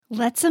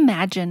Let's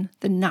imagine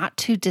the not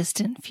too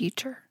distant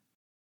future.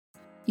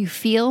 You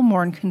feel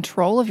more in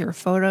control of your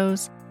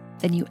photos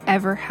than you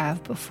ever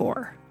have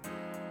before.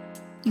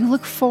 You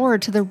look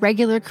forward to the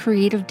regular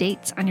creative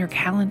dates on your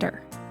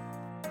calendar.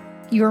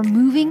 You are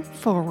moving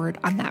forward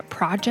on that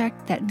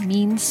project that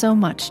means so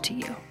much to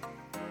you.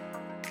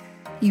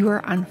 You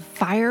are on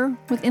fire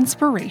with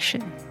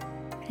inspiration,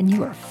 and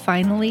you are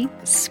finally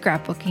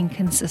scrapbooking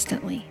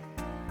consistently.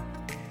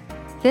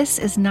 This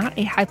is not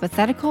a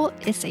hypothetical,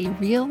 it's a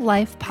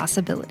real-life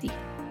possibility.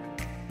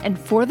 And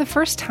for the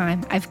first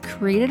time, I've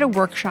created a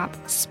workshop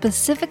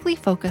specifically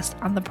focused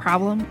on the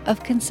problem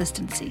of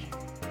consistency.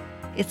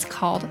 It's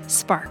called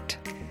Sparked,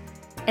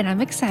 and I'm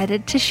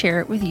excited to share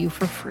it with you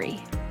for free.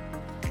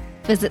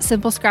 Visit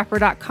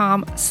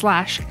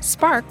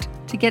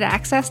simplescrapper.com/sparked to get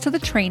access to the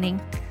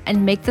training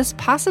and make this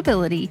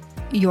possibility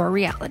your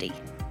reality.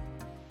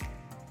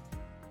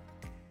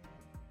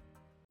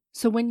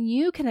 So when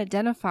you can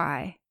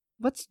identify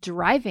what's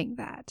driving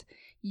that,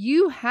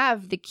 you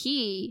have the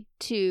key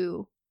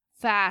to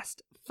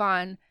fast,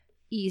 fun,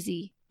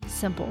 easy,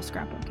 simple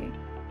scrapbooking.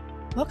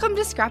 Welcome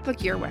to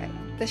Scrapbook Your Way,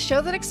 the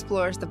show that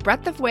explores the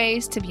breadth of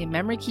ways to be a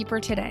memory keeper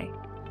today.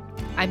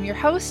 I'm your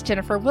host,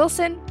 Jennifer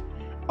Wilson,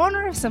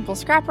 owner of Simple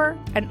Scrapper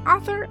and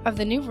author of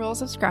The New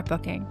Rules of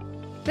Scrapbooking.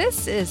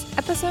 This is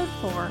episode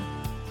 4.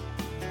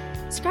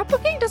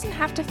 Scrapbooking doesn't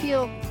have to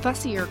feel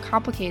fussy or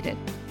complicated.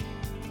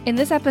 In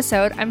this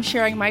episode, I'm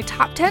sharing my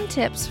top 10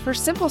 tips for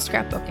simple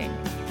scrapbooking.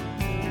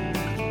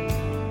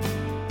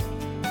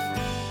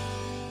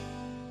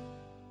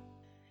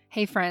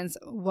 Hey friends,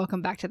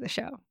 welcome back to the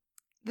show.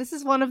 This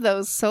is one of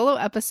those solo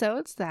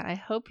episodes that I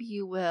hope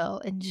you will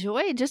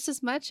enjoy just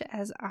as much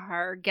as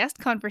our guest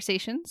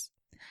conversations,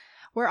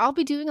 where I'll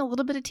be doing a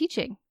little bit of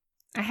teaching.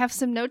 I have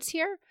some notes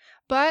here,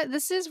 but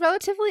this is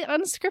relatively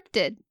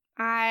unscripted.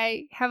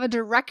 I have a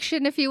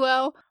direction, if you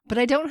will, but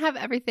I don't have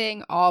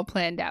everything all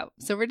planned out.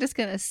 So we're just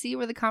going to see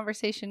where the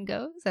conversation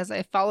goes as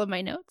I follow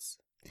my notes.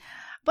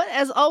 But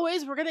as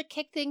always, we're going to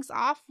kick things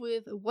off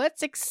with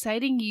what's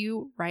exciting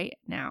you right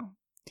now.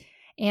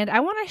 And I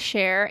want to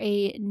share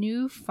a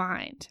new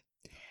find.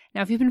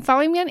 Now, if you've been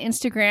following me on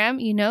Instagram,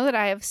 you know that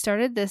I have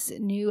started this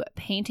new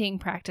painting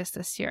practice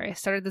this year. I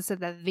started this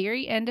at the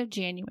very end of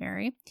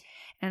January,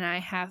 and I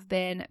have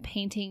been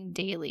painting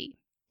daily.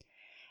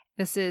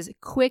 This is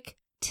quick,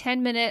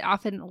 10-minute,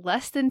 often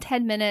less than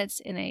 10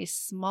 minutes in a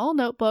small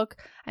notebook.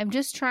 I'm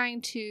just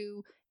trying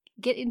to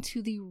get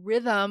into the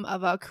rhythm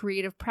of a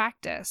creative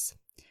practice.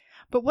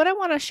 But what I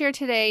want to share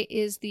today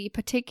is the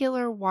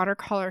particular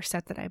watercolor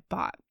set that I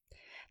bought.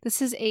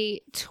 This is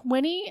a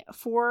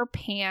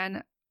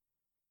 24-pan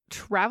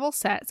travel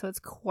set, so it's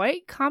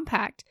quite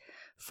compact,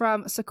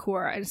 from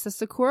Sakura. It's the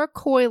Sakura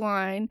Koi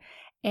line,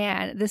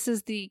 and this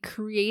is the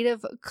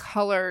Creative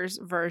Colors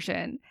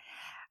version.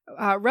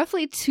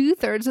 Roughly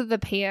 2/3 of the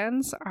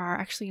pans are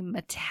actually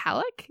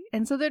metallic,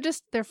 and so they're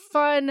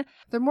fun,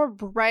 they're more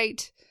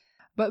bright,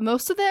 but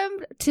most of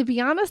them, to be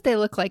honest, they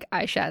look like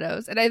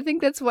eyeshadows, and I think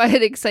that's why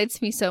it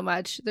excites me so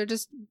much. They're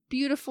just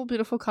beautiful,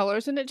 beautiful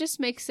colors, and it just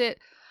makes it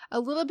a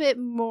little bit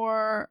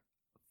more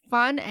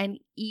fun and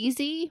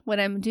easy when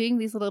I'm doing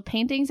these little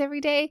paintings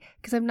every day,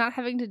 because I'm not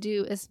having to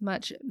do as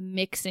much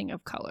mixing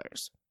of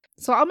colors.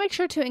 So I'll make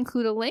sure to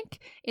include a link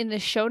in the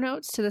show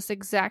notes to this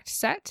exact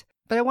set,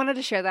 but I wanted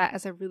to share that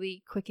as a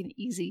really quick and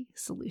easy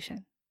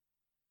solution.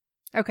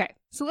 Okay,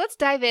 so let's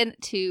dive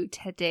into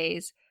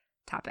today's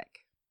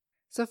topic.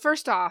 So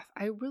first off,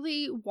 I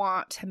really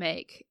want to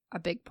make a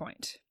big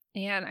point.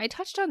 And I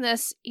touched on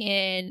this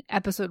in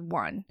episode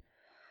 1,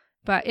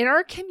 but in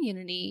our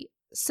community,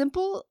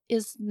 simple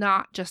is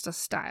not just a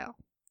style.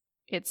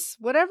 It's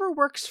whatever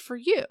works for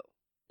you.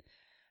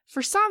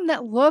 For some,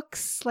 that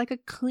looks like a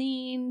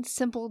clean,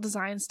 simple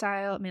design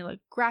style. It may look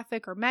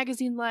graphic or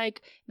magazine-like.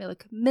 It may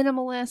look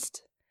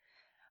minimalist.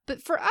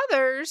 But for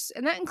others,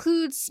 and that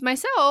includes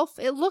myself,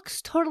 it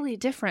looks totally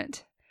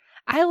different.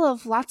 I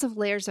love lots of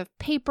layers of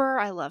paper.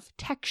 I love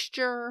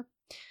texture.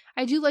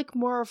 I do like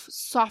more of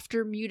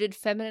softer, muted,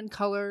 feminine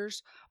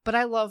colors, but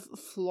I love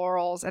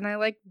florals, and I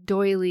like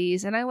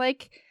doilies, and I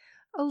like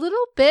a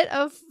little bit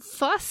of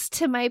fuss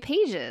to my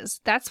pages.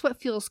 That's what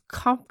feels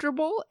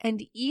comfortable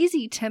and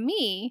easy to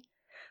me,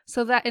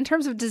 so that in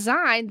terms of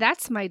design,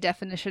 that's my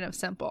definition of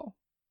simple.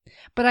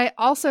 But I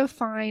also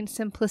find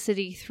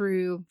simplicity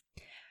through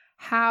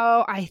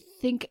how I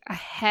think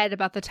ahead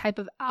about the type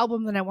of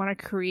album that I want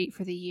to create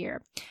for the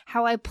year,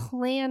 how I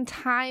plan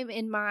time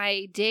in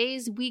my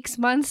days, weeks,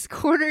 months,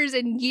 quarters,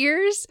 and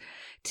years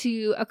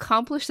to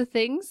accomplish the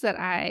things that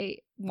I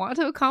want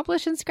to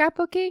accomplish in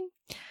scrapbooking.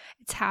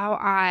 It's how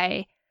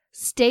I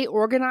stay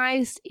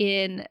organized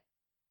in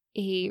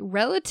a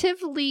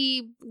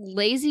relatively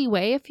lazy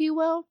way, if you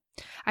will.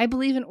 I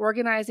believe in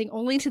organizing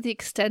only to the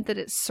extent that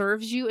it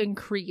serves you in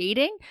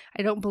creating.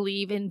 I don't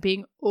believe in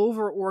being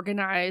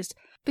over-organized,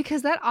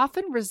 because that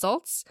often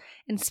results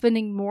in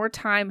spending more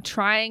time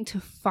trying to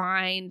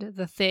find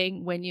the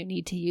thing when you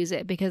need to use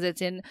it, because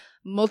it's in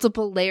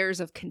multiple layers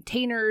of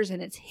containers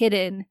and it's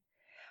hidden.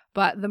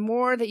 But the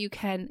more that you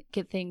can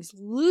get things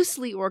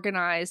loosely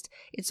organized,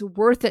 it's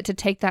worth it to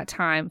take that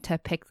time to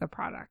pick the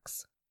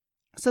products.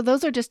 So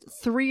those are just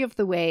 3 of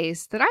the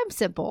ways that I'm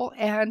simple.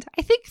 And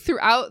I think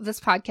throughout this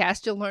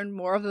podcast, you'll learn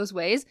more of those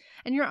ways.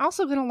 And you're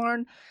also going to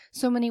learn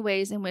so many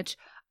ways in which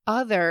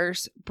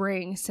others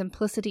bring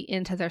simplicity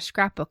into their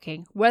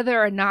scrapbooking,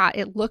 whether or not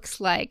it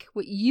looks like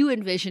what you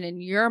envision in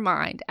your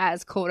mind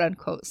as quote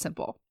unquote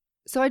simple.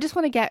 So I just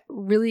want to get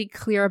really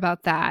clear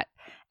about that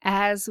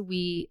as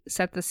we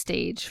set the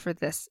stage for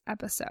this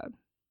episode.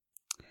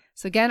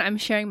 So again, I'm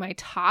sharing my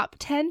top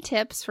 10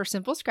 tips for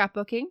simple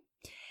scrapbooking.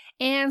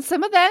 And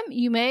some of them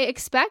you may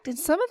expect, and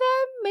some of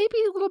them may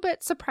be a little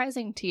bit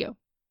surprising to you.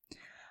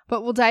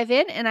 But we'll dive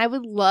in, and I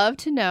would love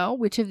to know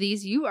which of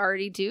these you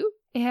already do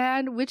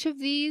and which of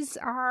these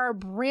are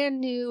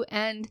brand new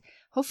and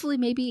hopefully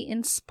maybe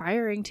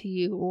inspiring to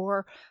you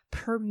or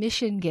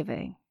permission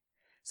giving.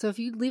 So if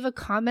you'd leave a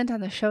comment on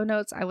the show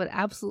notes, I would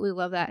absolutely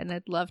love that, and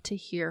I'd love to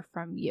hear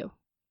from you.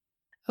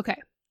 Okay,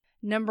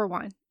 number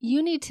 1,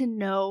 you need to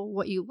know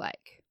what you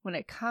like when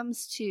it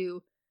comes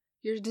to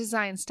your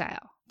design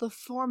style, the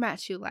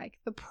formats you like,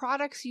 the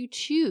products you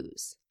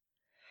choose.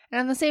 And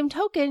on the same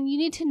token, you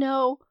need to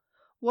know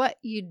what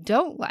you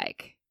don't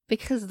like,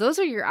 because those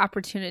are your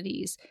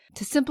opportunities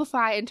to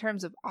simplify in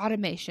terms of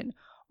automation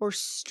or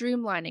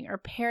streamlining or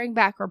paring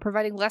back or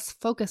providing less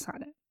focus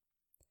on it.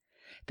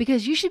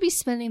 Because you should be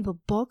spending the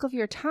bulk of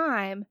your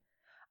time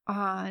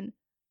on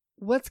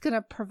what's going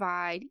to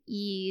provide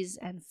ease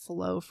and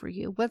flow for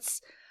you.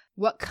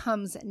 What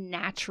comes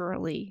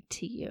naturally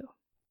to you.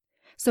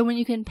 So when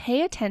you can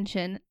pay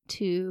attention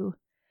to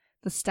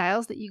the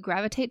styles that you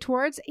gravitate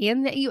towards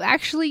and that you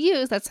actually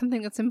use, that's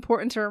something that's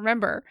important to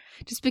remember.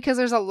 Just because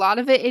there's a lot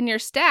of it in your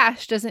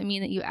stash doesn't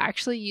mean that you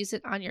actually use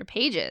it on your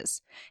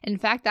pages. In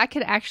fact, that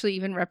could actually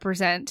even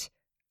represent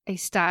a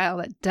style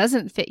that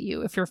doesn't fit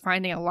you if you're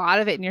finding a lot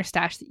of it in your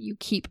stash that you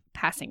keep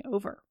passing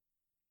over.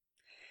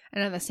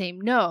 And on the same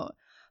note,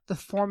 the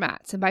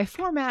formats. And by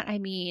format, I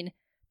mean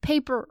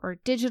paper or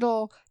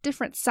digital,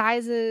 different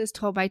sizes,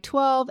 12 by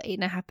 12,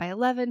 8.5 by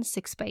 11,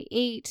 6 by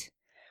 8,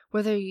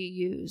 whether you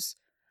use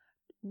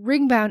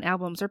ring-bound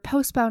albums or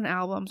post-bound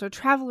albums or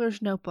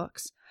traveler's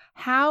notebooks.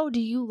 How do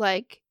you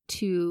like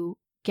to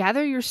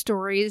gather your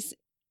stories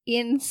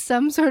in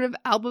some sort of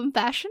album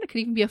fashion? It could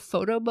even be a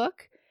photo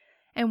book.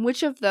 And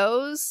which of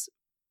those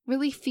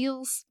really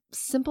feels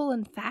simple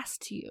and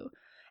fast to you?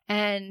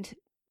 And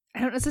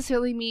I don't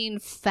necessarily mean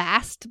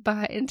fast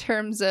but in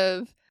terms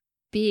of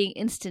being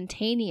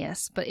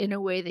instantaneous, but in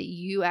a way that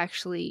you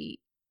actually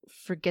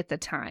forget the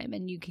time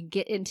and you can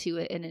get into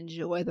it and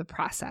enjoy the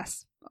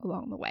process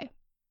along the way.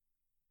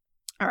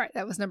 All right,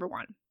 that was number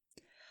 1.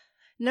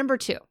 Number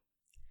 2,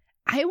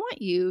 I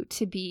want you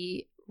to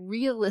be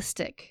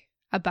realistic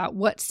about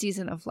what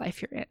season of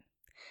life you're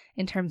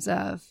in terms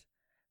of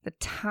the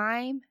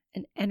time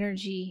and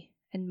energy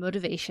and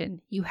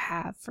motivation you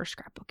have for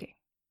scrapbooking.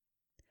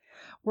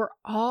 We're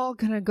all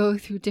going to go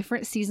through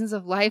different seasons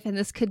of life, and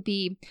this could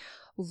be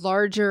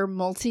larger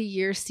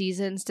multi-year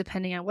seasons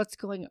depending on what's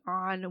going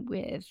on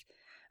with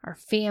our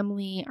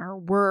family, our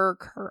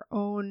work, our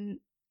own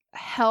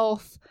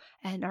health,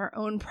 and our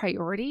own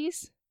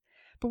priorities.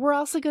 But we're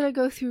also going to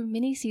go through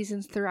mini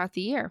seasons throughout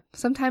the year.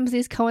 Sometimes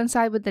these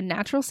coincide with the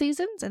natural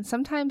seasons, and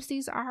sometimes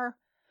these are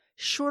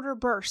shorter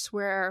bursts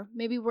where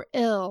maybe we're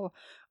ill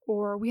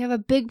or we have a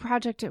big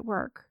project at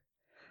work.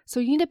 So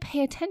you need to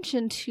pay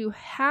attention to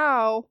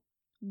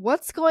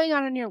what's going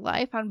on in your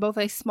life on both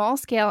a small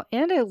scale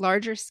and a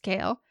larger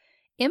scale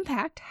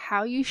impact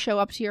how you show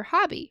up to your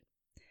hobby.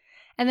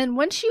 And then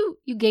once you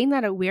gain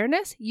that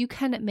awareness, you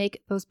can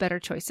make those better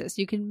choices.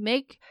 You can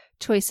make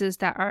choices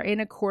that are in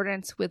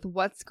accordance with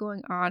what's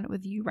going on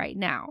with you right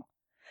now.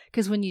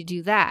 Because when you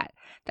do that,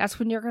 that's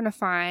when you're going to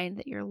find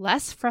that you're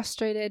less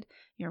frustrated,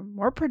 you're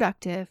more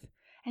productive,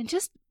 and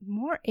just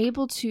more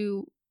able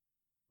to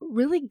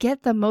really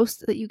get the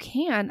most that you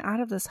can out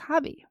of this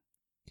hobby.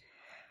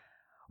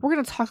 We're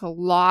going to talk a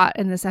lot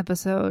in this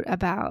episode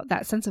about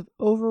that sense of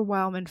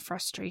overwhelm and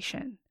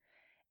frustration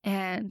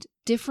and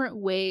different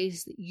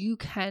ways that you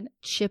can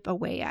chip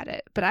away at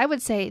it. But I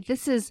would say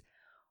this is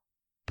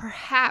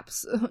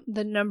perhaps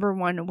the number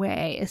 1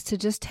 way is to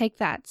just take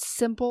that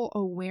simple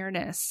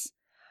awareness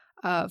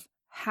of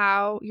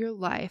how your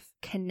life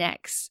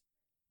connects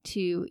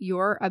to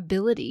your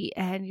ability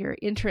and your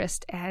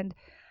interest and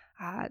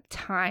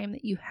time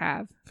that you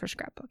have for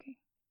scrapbooking.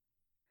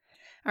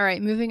 All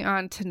right, moving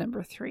on to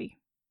number 3.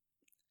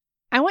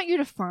 I want you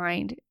to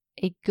find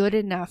a good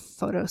enough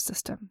photo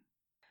system.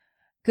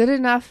 Good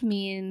enough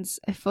means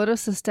a photo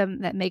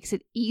system that makes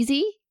it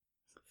easy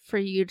for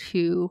you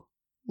to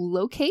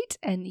locate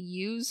and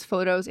use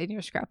photos in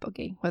your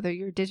scrapbooking, whether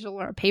you're digital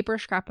or a paper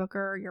scrapbooker,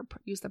 or you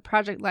use the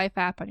Project Life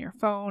app on your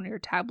phone or your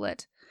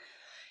tablet.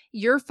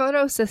 Your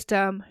photo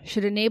system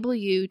should enable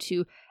you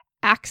to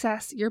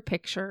access your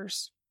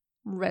pictures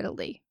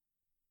readily.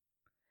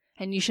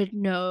 And you should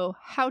know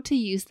how to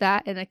use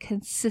that in a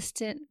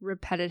consistent,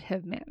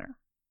 repetitive manner.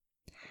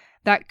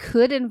 That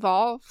could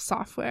involve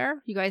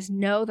software. You guys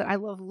know that I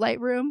love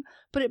Lightroom,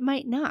 but it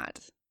might not.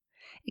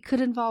 It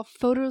could involve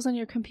photos on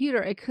your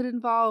computer. It could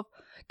involve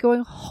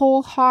going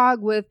whole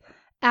hog with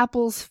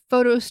Apple's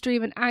photo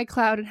stream and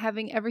iCloud and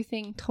having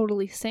everything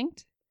totally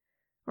synced.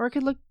 Or it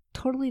could look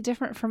totally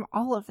different from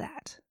all of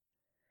that.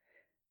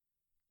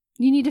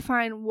 You need to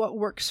find what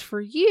works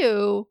for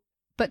you,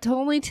 but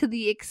only to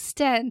the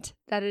extent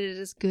that it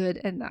is good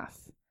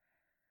enough.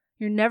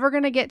 You're never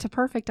going to get to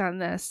perfect on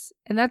this,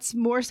 and that's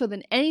more so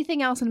than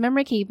anything else in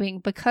memory keeping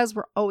because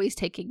we're always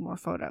taking more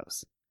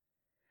photos.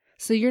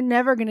 So you're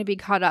never going to be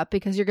caught up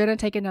because you're going to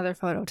take another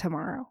photo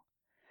tomorrow.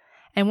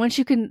 And once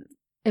you can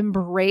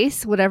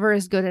embrace whatever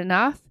is good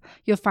enough,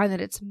 you'll find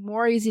that it's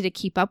more easy to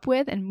keep up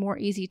with and more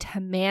easy to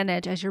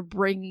manage as you're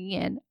bringing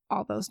in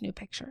all those new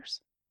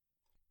pictures.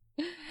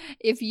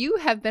 If you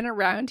have been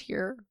around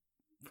here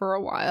for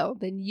a while,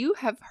 then you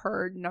have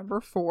heard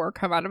number 4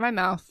 come out of my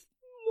mouth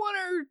 1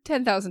 or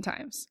 10,000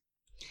 times.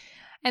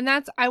 And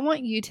that's, I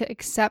want you to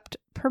accept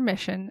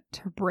permission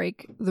to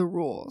break the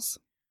rules.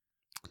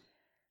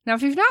 Now,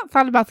 if you've not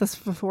thought about this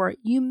before,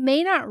 you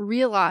may not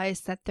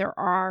realize that there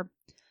are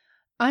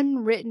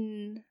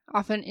unwritten,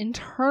 often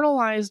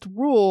internalized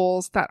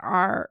rules that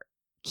are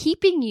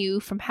keeping you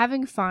from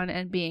having fun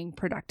and being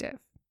productive.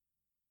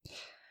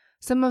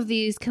 Some of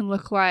these can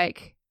look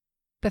like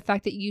the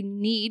fact that you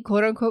need,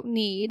 quote unquote,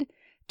 need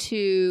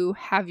to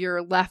have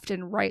your left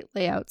and right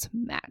layouts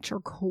match or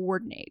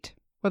coordinate,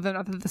 whether or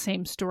not they're the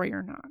same story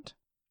or not.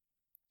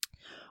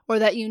 Or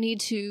that you need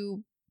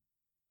to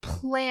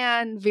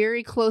plan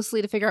very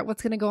closely to figure out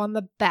what's going to go on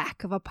the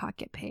back of a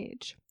Pocket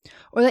page.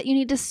 Or that you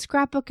need to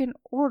scrapbook in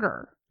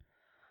order,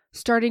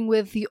 starting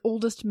with the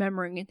oldest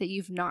memory that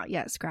you've not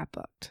yet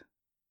scrapbooked.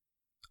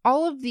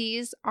 All of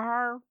these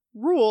are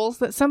rules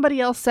that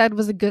somebody else said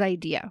was a good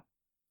idea.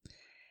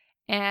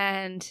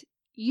 And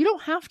you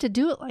don't have to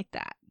do it like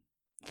that.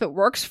 If it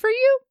works for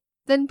you,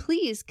 then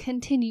please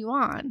continue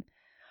on.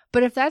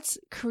 But if that's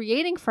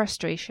creating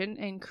frustration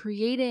and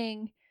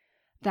creating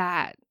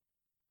that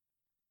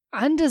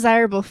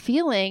undesirable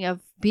feeling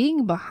of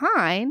being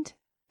behind,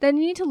 then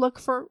you need to look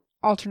for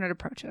alternate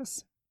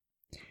approaches.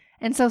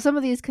 And so some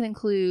of these can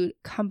include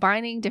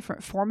combining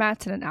different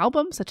formats in an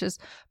album, such as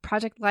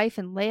project life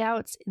and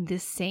layouts in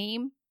this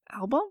same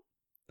album.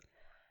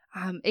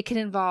 It can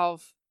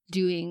involve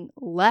doing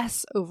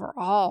less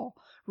overall,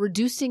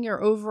 reducing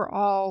your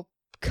overall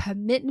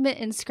commitment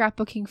in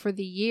scrapbooking for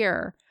the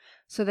year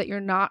so that you're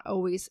not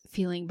always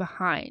feeling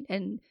behind,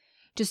 and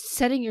just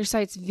setting your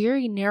sights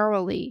very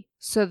narrowly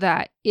so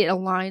that it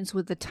aligns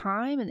with the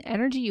time and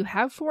energy you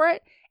have for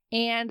it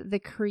and the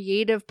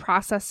creative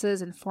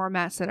processes and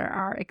formats that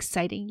are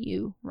exciting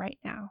you right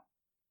now.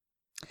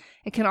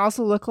 It can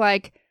also look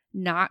like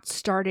not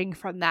starting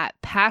from that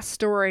past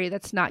story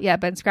that's not yet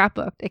been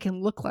scrapbooked. It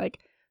can look like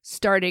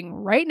starting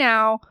right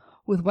now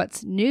with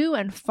what's new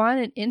and fun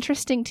and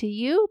interesting to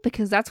you,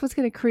 because that's what's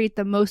going to create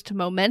the most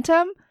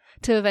momentum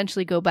to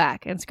eventually go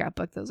back and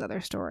scrapbook those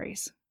other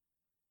stories.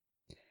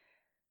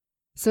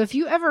 So if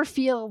you ever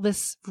feel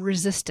this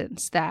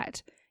resistance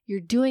that you're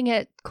doing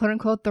it, quote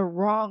unquote, the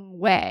wrong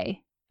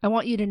way, I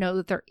want you to know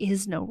that there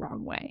is no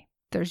wrong way.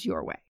 There's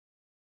your way.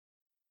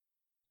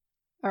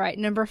 All right,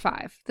 number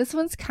 5. This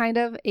one's kind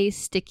of a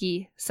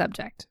sticky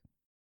subject.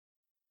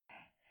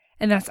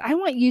 And that's, I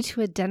want you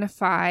to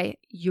identify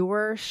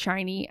your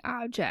shiny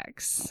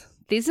objects.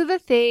 These are the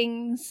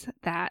things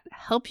that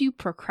help you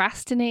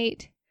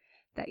procrastinate,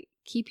 that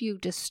keep you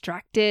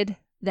distracted,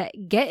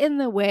 that get in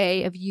the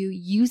way of you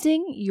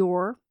using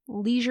your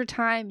leisure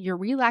time, your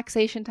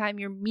relaxation time,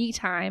 your me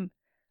time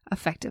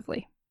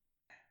effectively.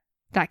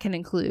 That can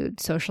include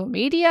social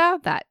media,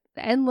 that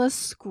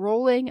endless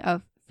scrolling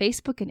of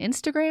Facebook and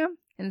Instagram.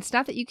 And it's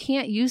not that you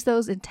can't use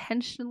those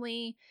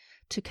intentionally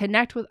to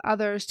connect with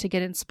others, to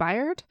get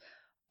inspired.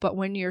 But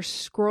when you're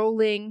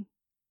scrolling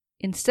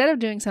instead of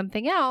doing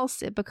something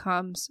else, it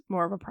becomes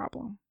more of a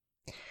problem.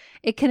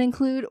 It can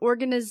include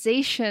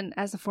organization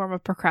as a form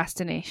of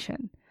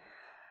procrastination.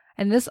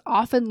 And this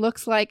often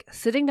looks like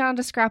sitting down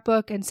to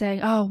scrapbook and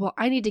saying, oh, well,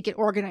 I need to get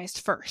organized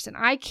first. And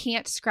I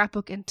can't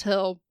scrapbook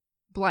until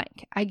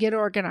blank. I get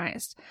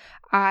organized.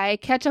 I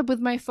catch up with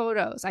my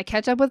photos. I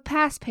catch up with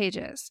past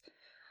pages.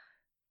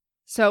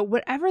 So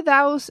whatever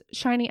those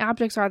shiny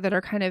objects are that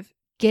are kind of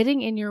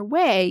getting in your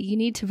way, you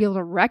need to be able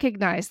to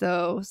recognize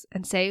those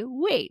and say,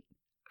 wait,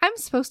 I'm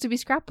supposed to be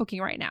scrapbooking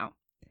right now.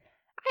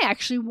 I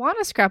actually want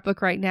to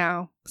scrapbook right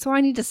now, so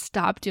I need to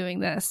stop doing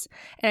this.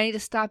 And I need to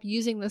stop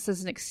using this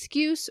as an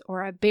excuse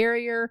or a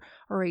barrier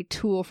or a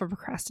tool for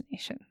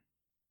procrastination.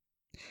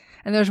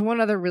 And there's one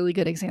other really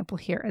good example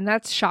here, and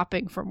that's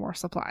shopping for more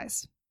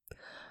supplies.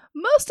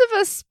 Most of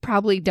us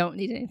probably don't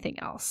need anything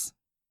else.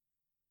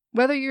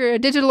 Whether you're a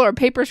digital or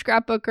paper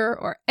scrapbooker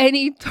or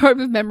any type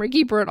of memory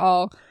keeper at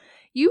all,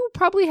 you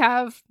probably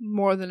have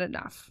more than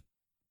enough.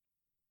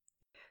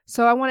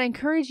 So I want to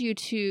encourage you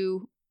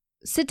to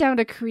sit down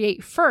to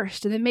create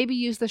first, and then maybe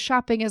use the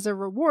shopping as a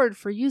reward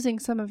for using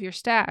some of your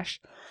stash.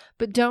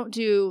 But don't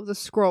do the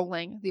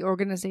scrolling, the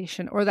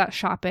organization, or that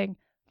shopping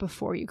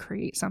before you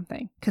create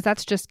something, because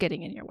that's just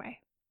getting in your way.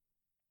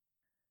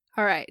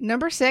 All right,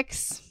 number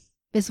 6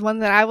 is one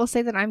that I will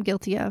say that I'm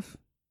guilty of.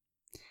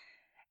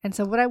 And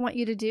so what I want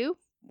you to do,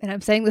 and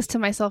I'm saying this to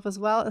myself as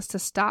well, is to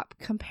stop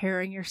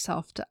comparing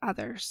yourself to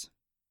others.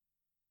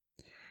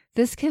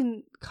 This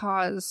can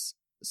cause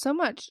so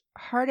much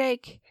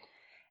heartache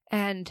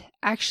and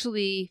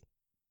actually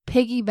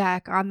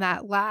piggyback on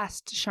that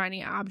last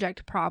shiny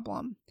object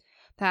problem,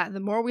 that the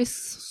more we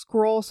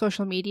scroll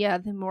social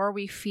media, the more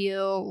we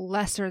feel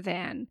lesser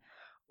than,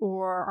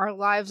 or our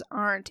lives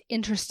aren't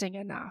interesting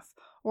enough,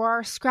 or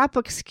our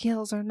scrapbook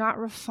skills are not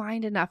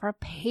refined enough, our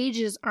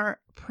pages aren't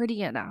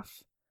pretty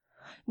enough.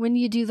 When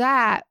you do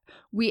that,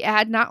 we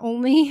add not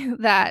only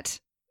that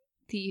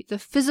the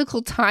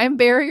physical time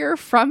barrier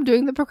from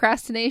doing the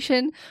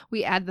procrastination,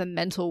 we add the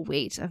mental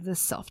weight of this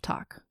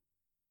self-talk.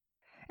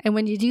 And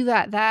when you do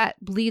that,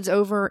 that bleeds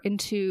over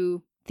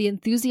into the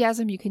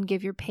enthusiasm you can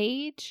give your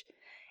page,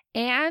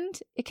 and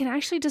it can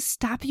actually just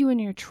stop you in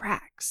your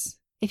tracks.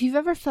 If you've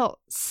ever felt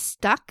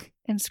stuck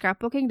in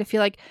scrapbooking, to feel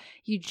like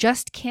you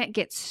just can't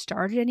get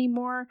started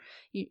anymore,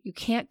 you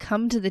can't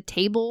come to the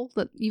table,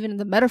 even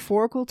the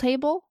metaphorical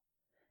table,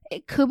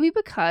 it could be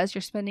because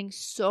you're spending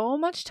so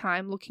much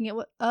time looking at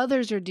what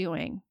others are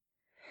doing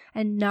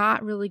and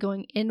not really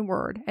going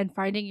inward and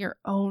finding your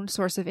own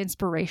source of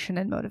inspiration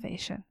and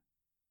motivation.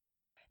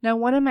 Now,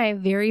 one of my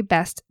very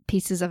best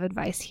pieces of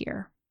advice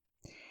here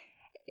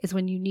is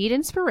when you need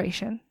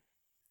inspiration,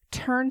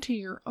 turn to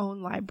your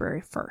own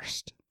library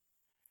first.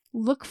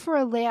 Look for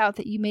a layout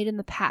that you made in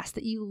the past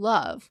that you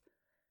love.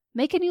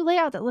 Make a new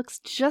layout that looks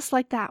just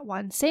like that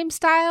one. Same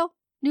style,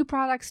 new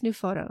products, new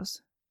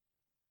photos.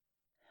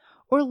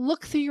 Or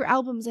look through your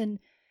albums and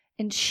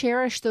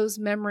cherish those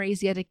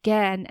memories yet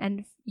again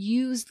and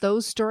use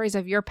those stories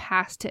of your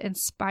past to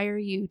inspire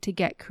you to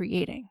get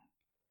creating.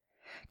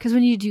 Because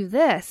when you do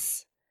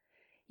this,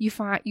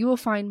 you will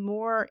find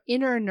more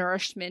inner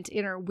nourishment,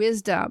 inner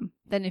wisdom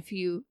than if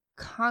you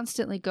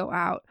constantly go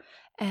out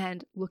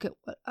and look at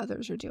what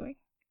others are doing.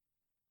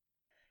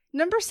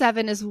 Number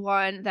 7 is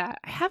one that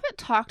I haven't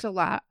talked a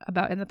lot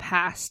about in the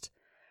past,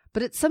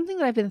 but it's something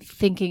that I've been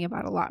thinking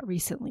about a lot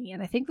recently,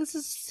 and I think this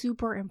is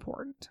super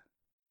important.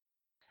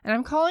 And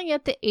I'm calling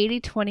it the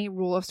 80-20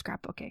 rule of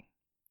scrapbooking.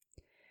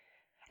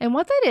 And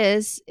what that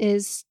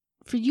is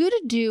for you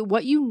to do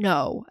what you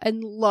know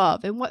and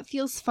love and what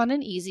feels fun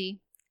and easy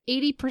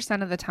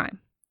 80% of the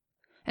time.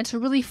 And to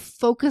really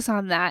focus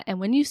on that. And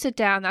when you sit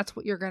down, that's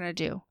what you're going to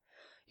do.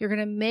 You're going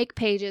to make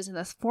pages in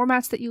the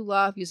formats that you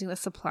love using the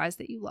supplies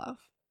that you love.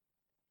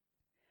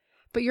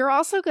 But you're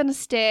also going to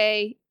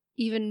stay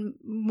even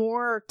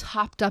more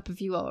topped up,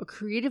 if you will, or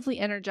creatively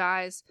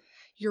energized.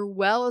 Your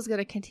well is going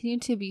to continue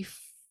to be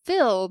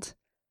filled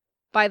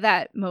by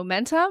that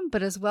momentum,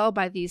 but as well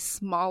by these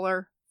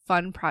smaller,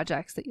 fun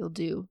projects that you'll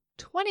do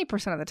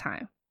 20% of the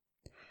time.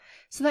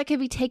 So that could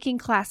be taking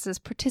classes,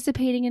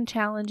 participating in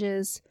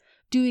challenges,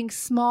 doing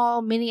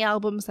small mini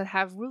albums that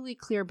have really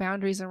clear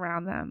boundaries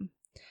around them,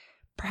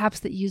 perhaps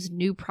that use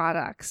new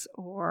products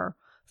or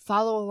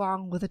follow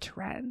along with a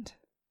trend.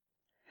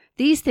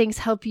 These things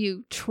help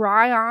you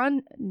try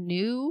on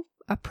new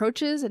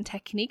approaches and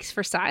techniques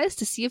for size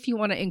to see if you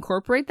want to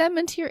incorporate them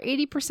into your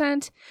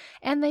 80%,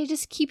 and they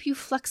just keep you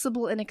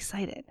flexible and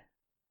excited.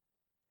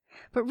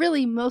 But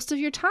really, most of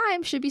your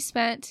time should be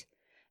spent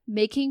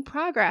making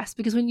progress,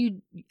 because when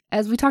you,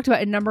 as we talked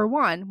about in number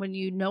 1, when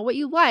you know what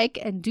you like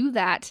and do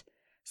that,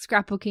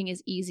 scrapbooking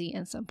is easy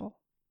and simple.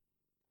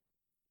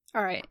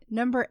 All right,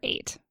 number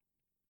 8.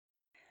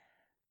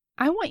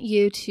 I want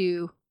you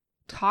to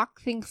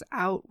talk things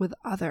out with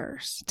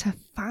others, to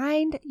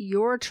find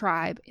your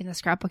tribe in the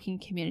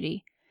scrapbooking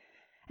community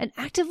and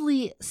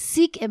actively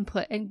seek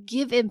input and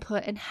give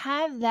input and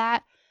have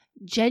that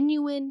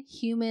genuine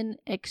human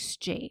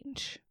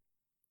exchange.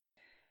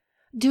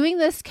 Doing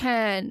this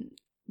can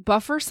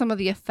buffer some of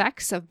the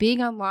effects of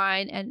being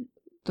online and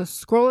the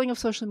scrolling of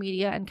social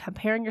media and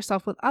comparing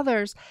yourself with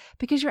others,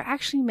 because you're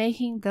actually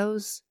making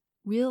those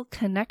real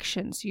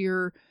connections.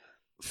 You're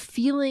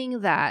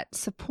feeling that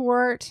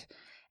support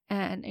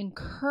and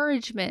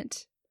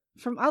encouragement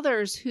from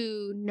others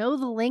who know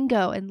the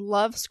lingo and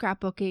love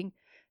scrapbooking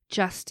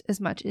just as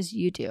much as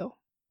you do.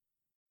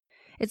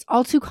 It's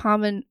all too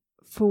common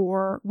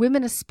for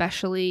women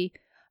especially,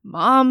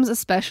 moms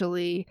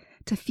especially,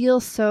 to feel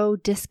so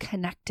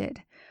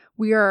disconnected.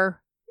 We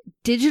are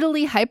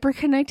digitally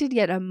hyperconnected,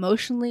 yet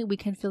emotionally we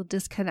can feel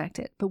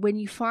disconnected. But when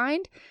you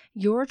find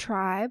your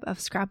tribe of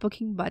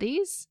scrapbooking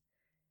buddies,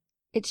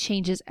 it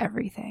changes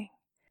everything.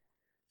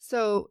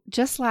 So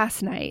just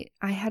last night,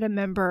 I had a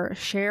member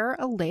share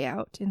a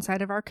layout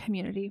inside of our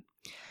community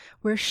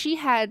where she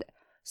had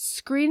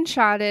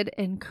screenshotted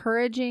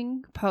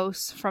encouraging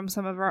posts from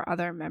some of our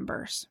other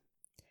members.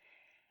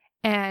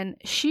 And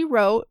she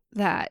wrote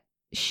that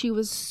she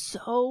was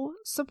so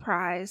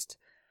surprised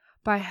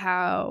by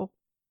how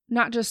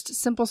not just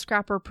Simple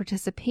Scrapper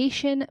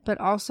participation, but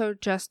also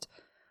just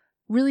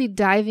really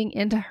diving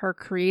into her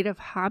creative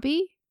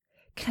hobby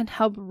can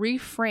help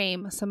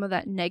reframe some of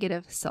that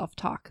negative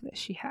self-talk that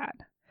she had,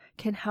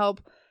 can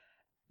help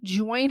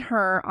join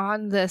her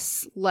on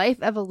this life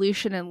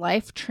evolution and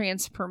life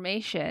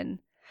transformation,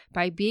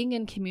 by being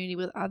in community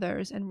with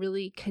others and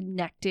really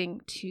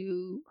connecting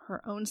to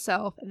her own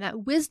self and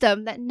that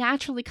wisdom that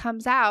naturally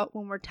comes out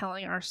when we're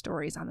telling our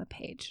stories on the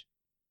page.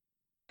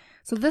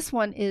 So this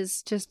one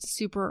is just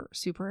super,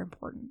 super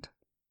important.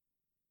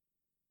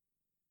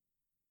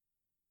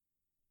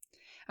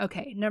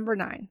 Okay, number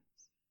 9.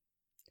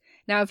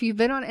 Now, if you've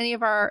been on any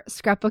of our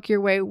Scrapbook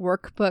Your Way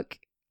workbook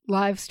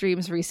live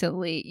streams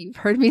recently, you've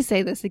heard me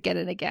say this again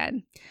and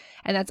again.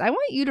 And that's, I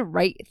want you to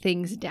write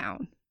things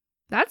down.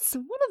 That's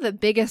one of the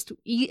biggest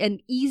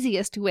and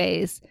easiest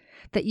ways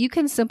that you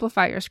can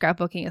simplify your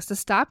scrapbooking is to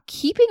stop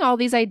keeping all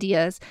these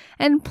ideas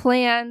and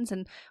plans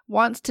and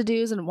wants to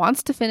do's and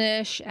wants to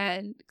finish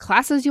and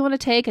classes you want to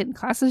take and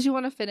classes you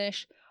want to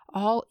finish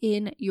all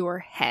in your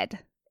head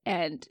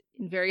and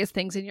in various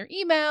things in your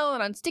email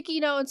and on sticky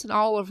notes and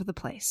all over the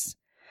place.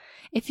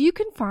 If you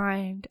can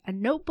find a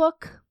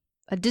notebook,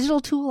 a digital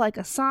tool like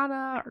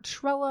Asana or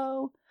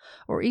Trello,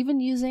 or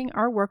even using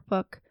our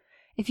workbook,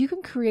 if you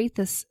can create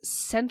this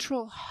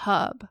central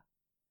hub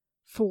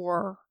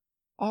for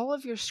all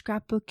of your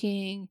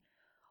scrapbooking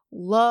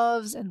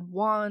loves and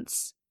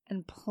wants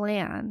and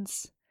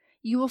plans,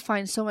 you will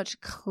find so much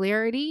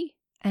clarity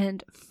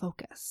and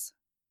focus.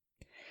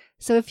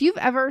 So if you've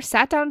ever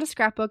sat down to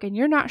scrapbook and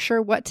you're not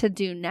sure what to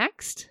do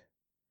next,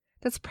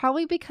 that's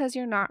probably because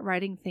you're not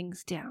writing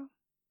things down.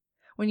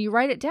 When you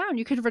write it down,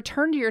 you can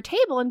return to your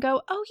table and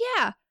go, oh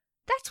yeah,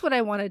 that's what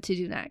I wanted to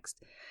do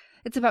next.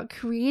 It's about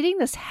creating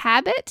this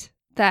habit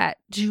that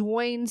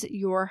joins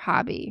your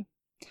hobby.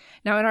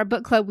 Now, in our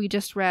book club, we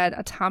just read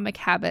Atomic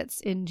Habits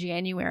in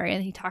January,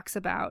 and he talks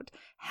about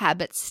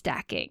habit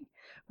stacking,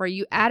 where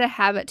you add a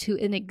habit to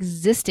an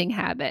existing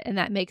habit, and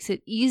that makes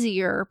it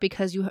easier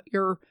because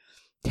you're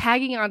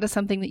tagging onto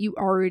something that you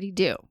already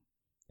do.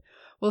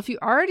 Well, if you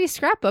already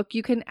scrapbook,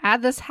 you can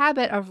add this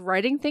habit of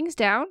writing things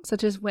down,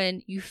 such as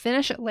when you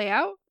finish a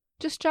layout,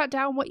 just jot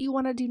down what you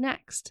want to do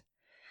next.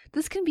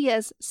 This can be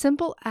as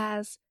simple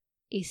as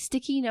a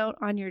sticky note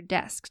on your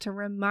desk to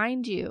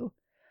remind you,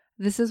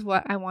 this is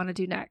what I want to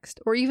do next.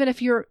 Or even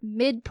if you're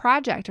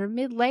mid-project or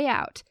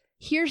mid-layout,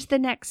 here's the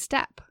next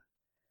step.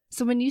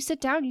 So when you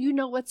sit down, you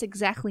know what's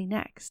exactly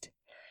next.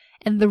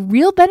 And the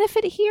real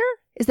benefit here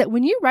is that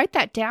when you write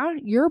that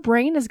down, your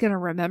brain is going to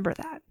remember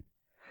that.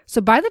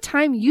 So by the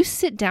time you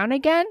sit down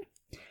again,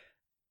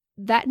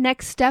 that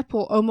next step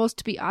will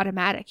almost be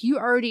automatic. You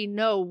already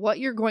know what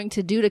you're going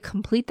to do to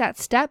complete that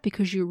step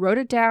because you wrote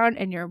it down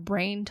and your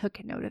brain took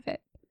a note of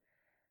it.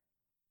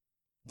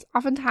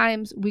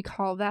 Oftentimes we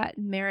call that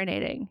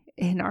marinating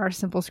in our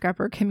Simple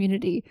Scrapper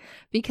community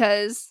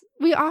because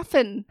we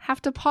often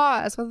have to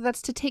pause, whether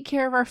that's to take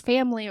care of our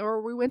family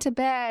or we went to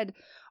bed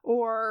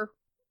or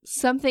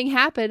something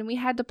happened and we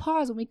had to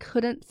pause and we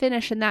couldn't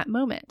finish in that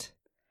moment.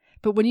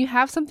 But when you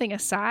have something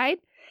aside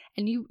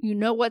and you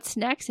know what's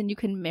next and you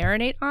can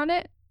marinate on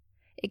it,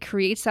 it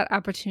creates that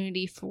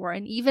opportunity for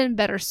an even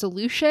better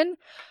solution,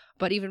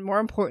 but even more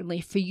importantly,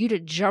 for you to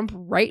jump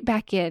right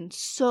back in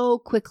so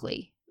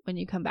quickly when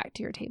you come back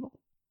to your table.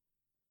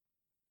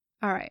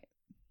 All right,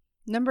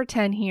 number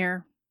 10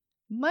 here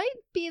might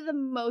be the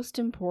most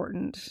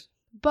important,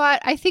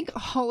 but I think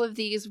all of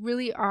these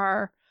really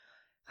are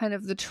kind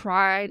of the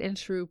tried and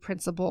true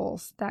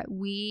principles that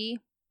we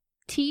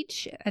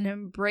teach and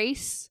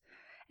embrace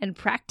and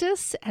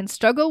practice and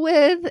struggle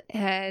with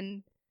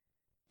and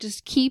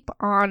just keep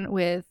on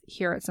with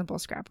here at Simple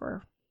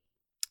Scrapper.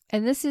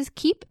 And this is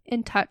keep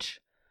in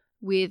touch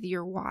with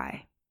your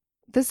why.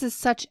 This is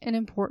such an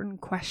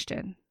important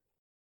question.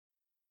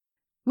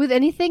 With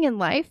anything in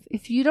life,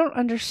 if you don't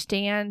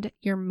understand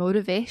your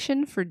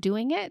motivation for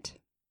doing it,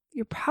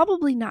 you're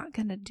probably not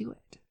going to do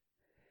it.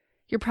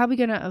 You're probably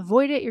going to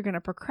avoid it. You're going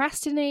to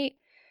procrastinate.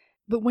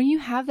 But when you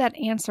have that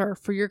answer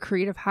for your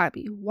creative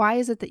hobby, why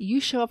is it that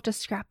you show up to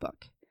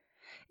scrapbook?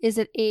 Is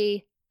it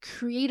a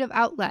creative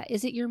outlet?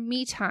 Is it your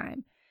me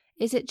time?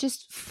 Is it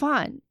just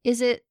fun?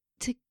 Is it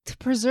to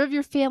preserve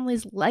your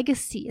family's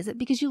legacy? Is it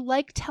because you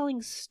like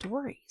telling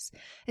stories?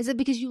 Is it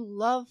because you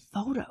love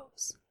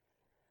photos?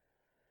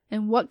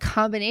 And what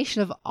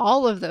combination of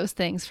all of those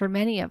things for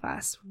many of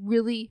us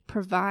really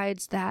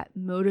provides that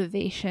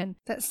motivation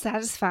that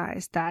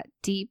satisfies that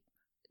deep,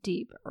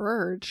 deep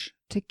urge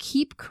to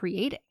keep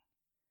creating?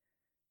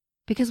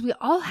 Because we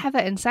all have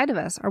that inside of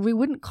us, or we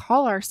wouldn't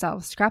call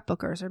ourselves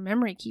scrapbookers or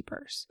memory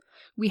keepers.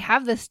 We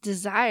have this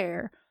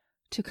desire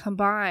to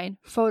combine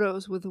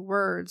photos with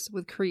words,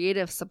 with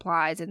creative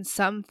supplies in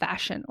some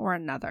fashion or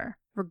another,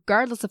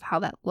 regardless of how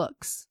that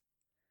looks.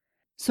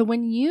 So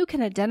when you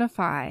can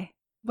identify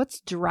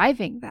what's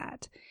driving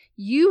that,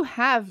 you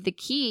have the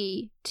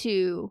key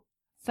to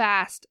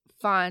fast,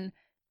 fun,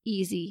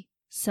 easy,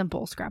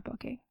 simple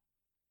scrapbooking.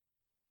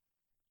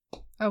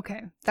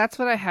 Okay, that's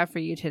what I have for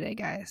you today,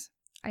 guys.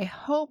 I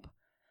hope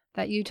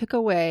that you took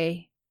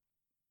away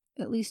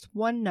at least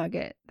one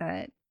nugget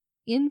that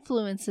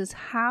influences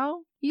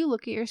how you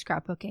look at your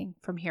scrapbooking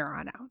from here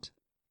on out.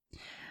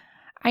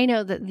 I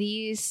know that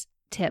these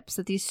tips,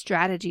 that these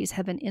strategies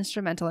have been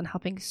instrumental in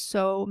helping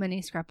so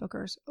many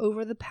scrapbookers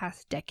over the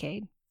past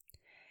decade.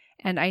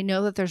 And I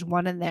know that there's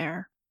one in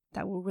there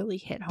that will really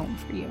hit home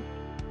for you.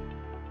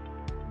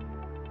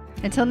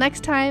 Until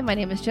next time, my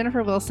name is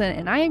Jennifer Wilson,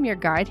 and I am your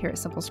guide here at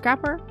Simple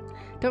Scrapper.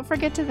 Don't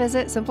forget to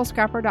visit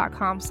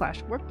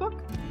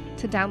simplescrapper.com/workbook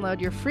to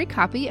download your free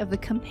copy of the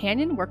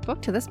companion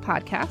workbook to this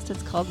podcast.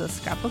 It's called the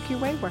Scrapbook Your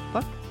Way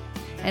Workbook.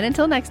 And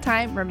until next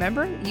time,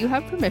 remember, you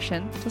have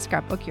permission to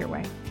scrapbook your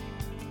way.